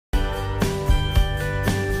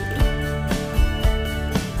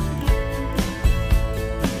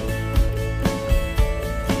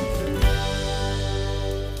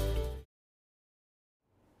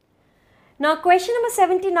Now question number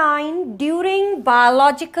 79, during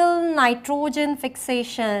biological nitrogen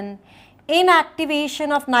fixation,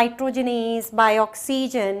 inactivation of nitrogenase by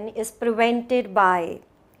oxygen is prevented by.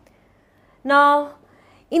 Now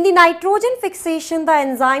in the nitrogen fixation, the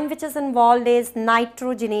enzyme which is involved is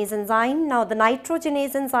nitrogenase enzyme. Now the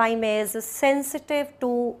nitrogenase enzyme is sensitive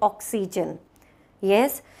to oxygen.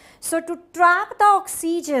 Yes. So to trap the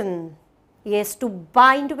oxygen, yes, to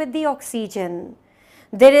bind with the oxygen,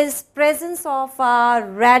 there is presence of a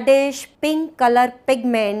reddish pink color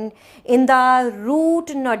pigment in the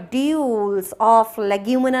root nodules of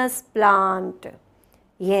leguminous plant.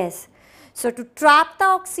 Yes. So to trap the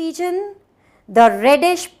oxygen, the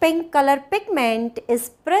reddish pink color pigment is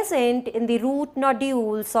present in the root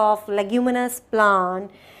nodules of leguminous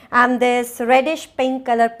plant, and this reddish pink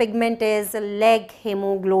color pigment is leg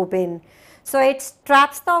hemoglobin. So it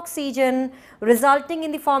traps the oxygen, resulting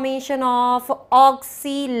in the formation of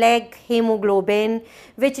oxy-leg hemoglobin,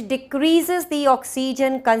 which decreases the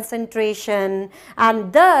oxygen concentration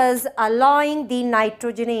and thus allowing the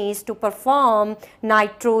nitrogenase to perform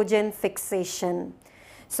nitrogen fixation.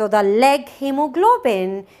 So the leg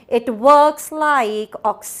hemoglobin, it works like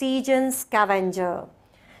oxygen scavenger.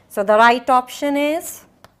 So the right option is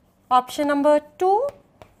option number 2.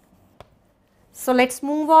 So let's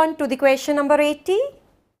move on to the question number 80.